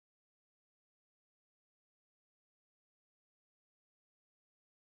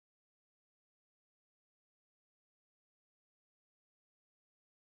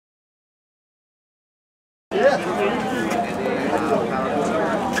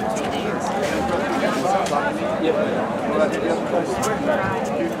Awesome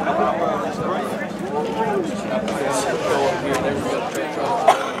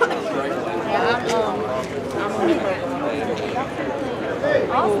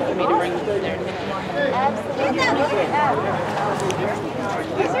for me to bring them there.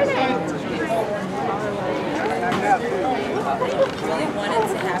 Really wanted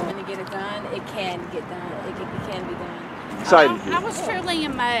to happen to get it done. It can get done. It can be done. I was truly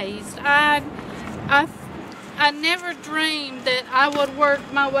amazed. I never dreamed that I would work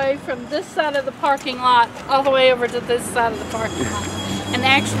my way from this side of the parking lot all the way over to this side of the parking lot and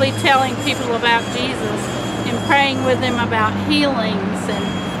actually telling people about Jesus and praying with them about healings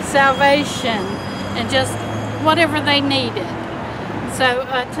and salvation and just whatever they needed. So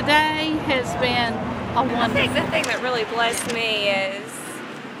today has been a wonderful. I think the thing that really blessed me is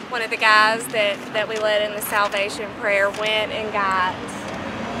one of the guys that we led in the salvation prayer went and got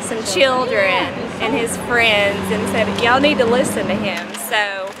some children and his friends and said, y'all need to listen to him.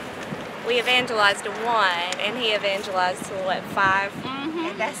 So we evangelized to one and he evangelized to what, 5?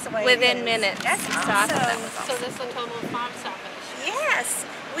 And that's the way within minutes. That's So I thought that was So that's a total of 5 salvations. Yes,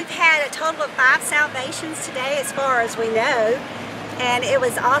 we've had a total of 5 salvations today as far as we know. And it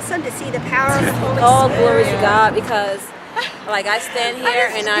was awesome to see the power of the Holy Spirit. All glory to God, because like I stand here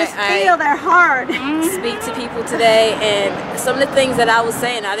and I feel their heart. Speak to people today, and some of the things that I was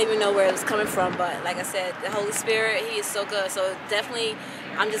saying, I didn't even know where it was coming from, but like I said, the Holy Spirit, He is so good. So definitely,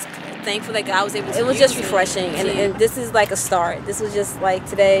 I'm just thankful that God was able to. It was just refreshing, and this is like a start. This was just like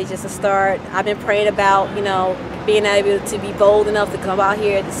today, just a start. I've been praying about, you know, being able to be bold enough to come out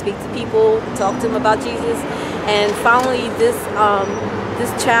here to speak to people, to talk to them about Jesus, and finally this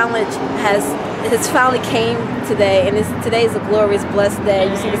challenge has finally came today, and today is a glorious, blessed day.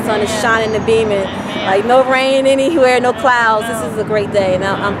 You see the sun is shining and beaming, like no rain anywhere, no clouds. This is a great day, and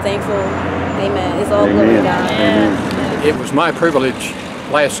I'm thankful. Amen. It's all glory to God. It was my privilege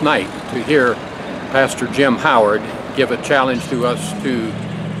last night to hear Pastor Jim Howard give a challenge to us to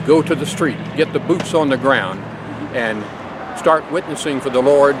go to the street, get the boots on the ground, and start witnessing for the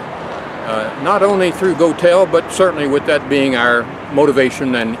Lord, not only through Go Tell, but certainly with that being our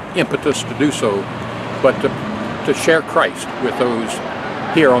motivation and impetus to do so, but to share Christ with those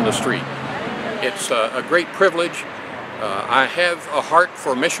here on the street. It's a great privilege. I have a heart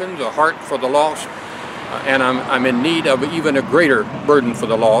for missions, a heart for the lost, and I'm in need of even a greater burden for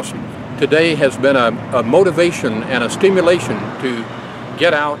the lost. Today has been a motivation and a stimulation to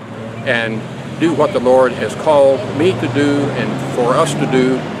get out and do what the Lord has called me to do and for us to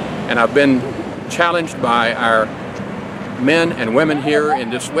do. And I've been challenged by our men and women here in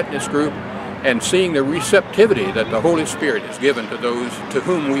this witness group, and seeing the receptivity that the Holy Spirit has given to those to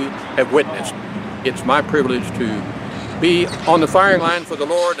whom we have witnessed. It's my privilege to be on the firing line for the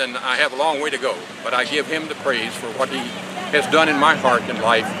Lord, and I have a long way to go, but I give Him the praise for what He has done in my heart and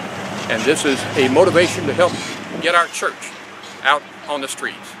life, and this is a motivation to help get our church out on the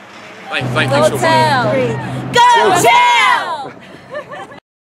streets. Thank you so much. Go Tell!